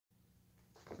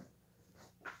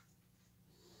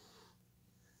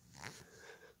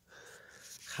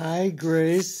Hi,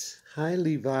 Grace. Hi,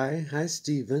 Levi. Hi,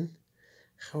 Stephen.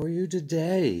 How are you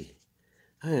today?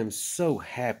 I am so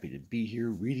happy to be here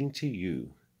reading to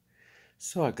you.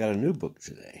 So I got a new book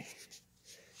today.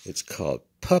 It's called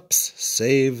Pups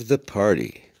Save the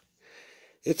Party.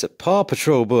 It's a Paw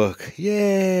Patrol book.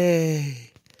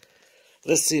 Yay!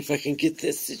 Let's see if I can get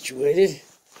this situated.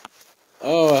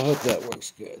 Oh, I hope that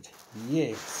works good.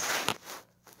 Yes.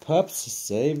 Pups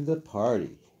Save the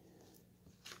Party.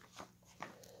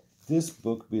 This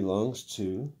book belongs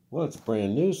to, well, it's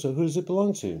brand new, so who does it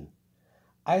belong to?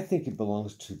 I think it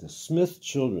belongs to the Smith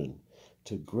children,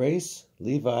 to Grace,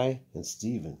 Levi, and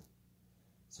Stephen.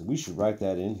 So we should write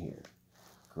that in here.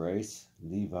 Grace,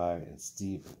 Levi, and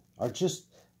Stephen are just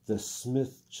the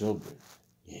Smith children.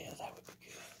 Yeah, that would be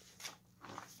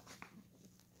good.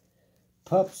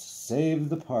 Pups Save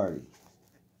the Party.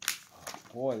 Oh,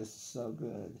 boy, this is so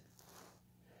good.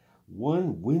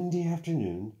 One windy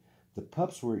afternoon, the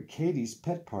pups were at Katie's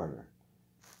pet parlor,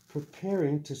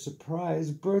 preparing to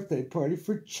surprise birthday party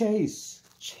for Chase.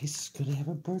 Chase is going to have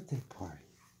a birthday party.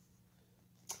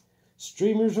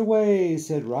 Streamers away,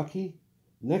 said Rocky.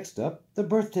 Next up, the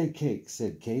birthday cake,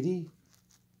 said Katie.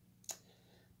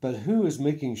 But who is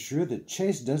making sure that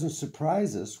Chase doesn't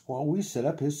surprise us while we set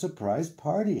up his surprise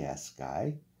party, asked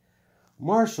Sky.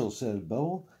 Marshall, said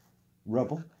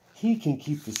Rubble. He can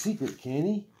keep the secret, can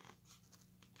he?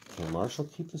 Can Marshall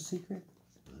keep the secret?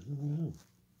 I don't know.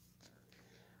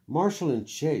 Marshall and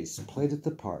Chase played at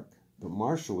the park, but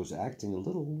Marshall was acting a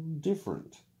little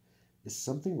different. Is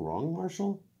something wrong,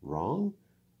 Marshall? Wrong?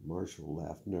 Marshall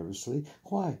laughed nervously.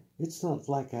 Why, it's not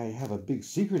like I have a big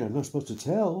secret I'm not supposed to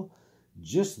tell.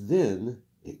 Just then,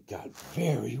 it got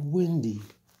very windy.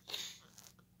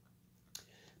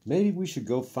 Maybe we should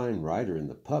go find Ryder and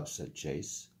the pups, said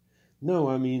Chase.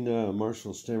 No,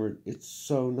 Marshall stammered, it's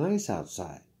so nice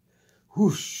outside.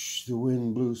 Whoosh! The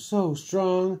wind blew so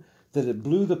strong that it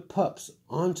blew the pups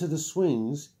onto the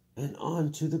swings and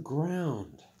onto the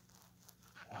ground.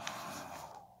 Wow.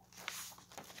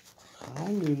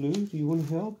 Hi, Lulu. Do you want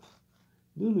to help?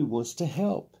 Lulu wants to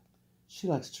help. She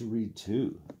likes to read,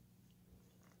 too.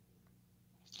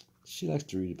 She likes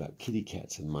to read about kitty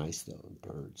cats and mice, though, and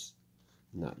birds,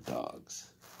 not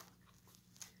dogs.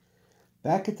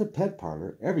 Back at the pet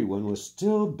parlor, everyone was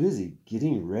still busy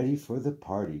getting ready for the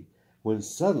party when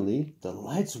suddenly the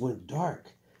lights went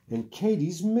dark and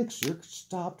Katie's mixer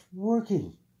stopped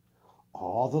working.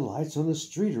 All the lights on the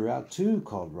street are out too,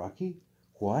 called Rocky.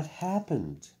 What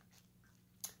happened?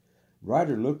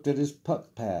 Ryder looked at his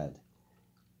pup pad.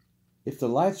 If the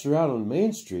lights are out on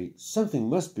Main Street, something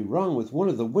must be wrong with one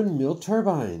of the windmill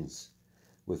turbines.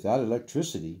 Without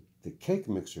electricity, the cake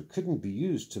mixer couldn't be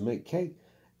used to make cake,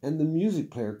 and the music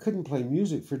player couldn't play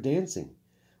music for dancing.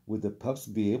 Would the pups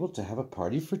be able to have a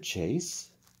party for Chase?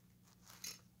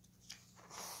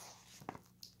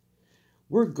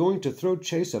 We're going to throw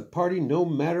Chase a party no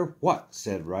matter what,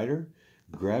 said Ryder,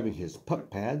 grabbing his pup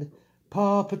pad.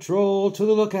 Paw Patrol to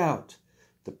the lookout!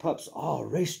 The pups all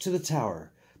raced to the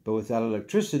tower, but without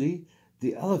electricity,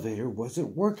 the elevator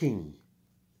wasn't working.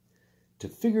 To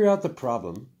figure out the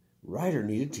problem, Ryder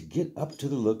needed to get up to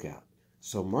the lookout,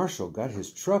 so Marshall got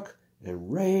his truck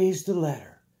and raised the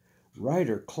ladder.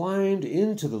 Ryder climbed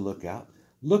into the lookout,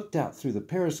 looked out through the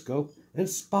periscope, and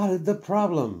spotted the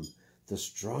problem. The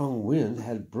strong wind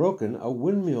had broken a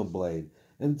windmill blade,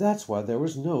 and that's why there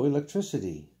was no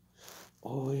electricity.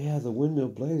 Oh, yeah, the windmill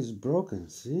blade is broken,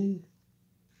 see?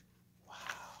 Wow.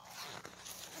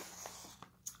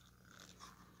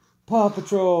 Paw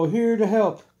Patrol, here to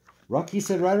help. Rocky,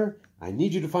 said Ryder, I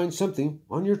need you to find something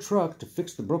on your truck to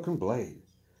fix the broken blade.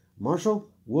 Marshall,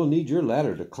 we'll need your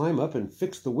ladder to climb up and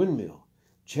fix the windmill.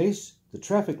 Chase, the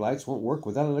traffic lights won't work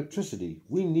without electricity.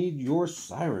 We need your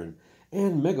siren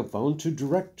and megaphone to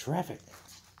direct traffic.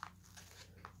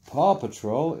 Paw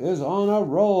Patrol is on a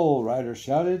roll, Ryder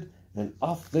shouted, and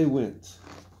off they went.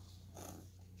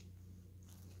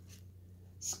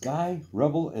 Sky,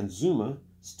 Rubble, and Zuma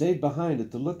stayed behind at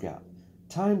the lookout.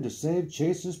 Time to save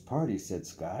Chase's party, said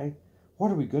Sky. What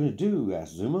are we going to do?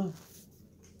 Asked Zuma.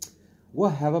 We'll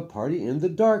have a party in the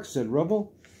dark, said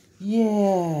Rubble.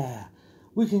 Yeah,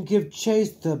 we can give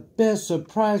Chase the best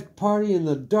surprise party in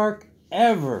the dark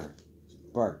ever,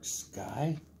 barked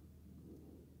Sky.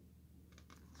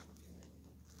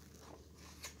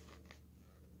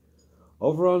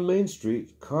 Over on Main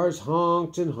Street, cars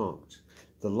honked and honked.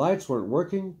 The lights weren't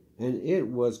working, and it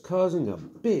was causing a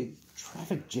big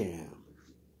traffic jam.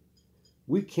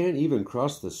 We can't even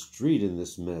cross the street in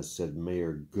this mess, said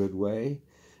Mayor Goodway.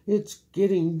 It's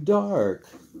getting dark.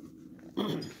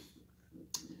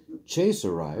 Chase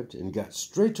arrived and got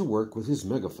straight to work with his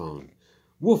megaphone.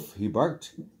 Woof, he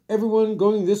barked. Everyone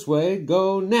going this way,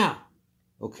 go now.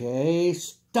 Okay,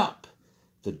 stop.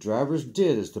 The drivers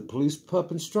did as the police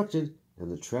pup instructed,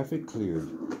 and the traffic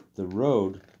cleared. The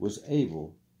road was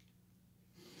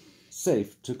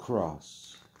safe to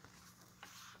cross.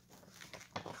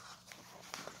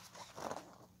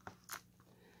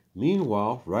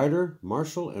 Meanwhile, Ryder,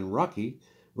 Marshall, and Rocky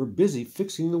were busy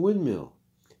fixing the windmill.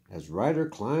 As Ryder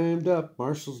climbed up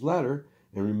Marshall's ladder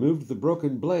and removed the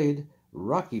broken blade,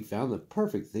 Rocky found the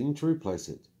perfect thing to replace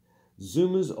it.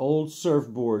 "Zuma's old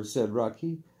surfboard," said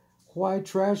Rocky. "Why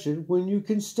trash it when you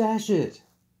can stash it?"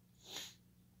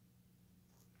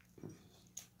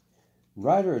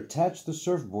 Ryder attached the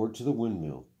surfboard to the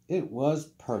windmill. It was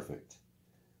perfect.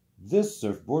 "This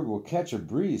surfboard will catch a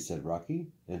breeze," said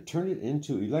Rocky, "and turn it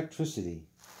into electricity."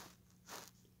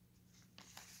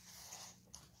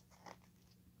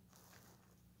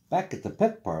 Back at the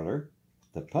pet parlor,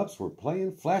 the pups were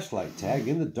playing flashlight tag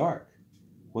in the dark.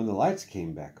 When the lights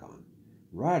came back on,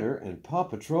 Ryder and Paw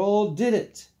Patrol did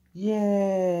it.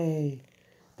 Yay!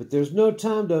 "But there's no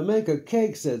time to make a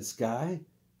cake," said Sky.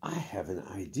 "I have an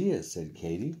idea," said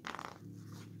Katie.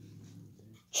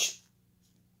 Shh.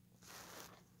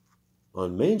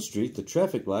 On Main Street, the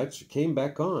traffic lights came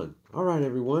back on. "All right,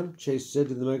 everyone," Chase said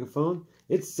to the megaphone.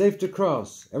 "It's safe to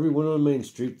cross." Everyone on Main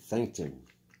Street thanked him.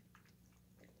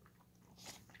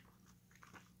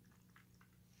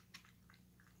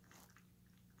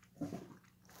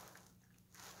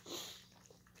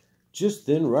 Just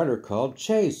then Ryder called,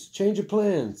 "Chase, change of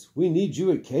plans. We need you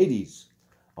at Katie's."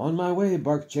 "On my way,"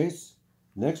 barked Chase.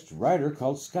 Next, Ryder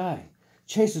called Sky.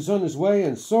 "Chase is on his way,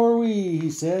 and so are we,"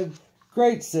 he said.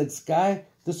 "Great," said Sky.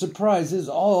 "The surprise is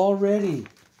all ready."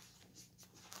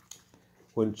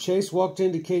 When Chase walked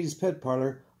into Katie's pet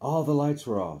parlor, all the lights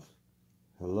were off.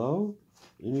 "Hello?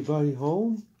 Anybody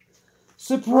home?"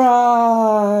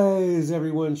 "Surprise!"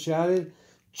 everyone shouted,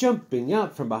 jumping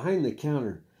out from behind the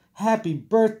counter. "Happy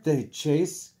birthday,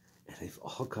 Chase!" And they've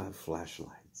all got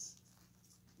flashlights.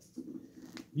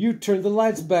 "You turned the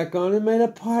lights back on and made a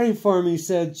party for me,"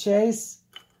 said Chase.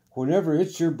 "Whenever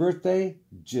it's your birthday,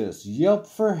 just yelp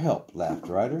for help," laughed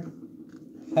Ryder.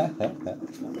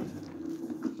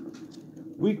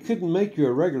 "We couldn't make you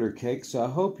a regular cake, so I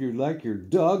hope you like your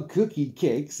dog cookie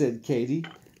cake," said Katie.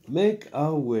 "Make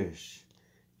a wish."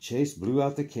 Chase blew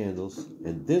out the candles,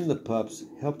 and then the pups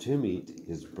helped him eat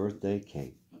his birthday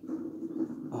cake.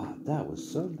 Oh, that was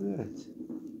so good.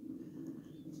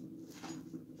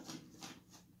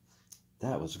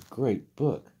 That was a great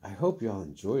book. I hope y'all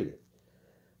enjoyed it.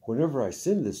 Whenever I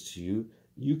send this to you,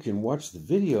 you can watch the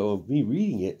video of me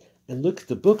reading it and look at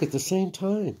the book at the same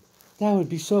time. That would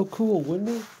be so cool, wouldn't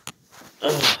it?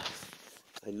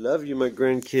 I love you, my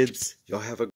grandkids. Y'all have a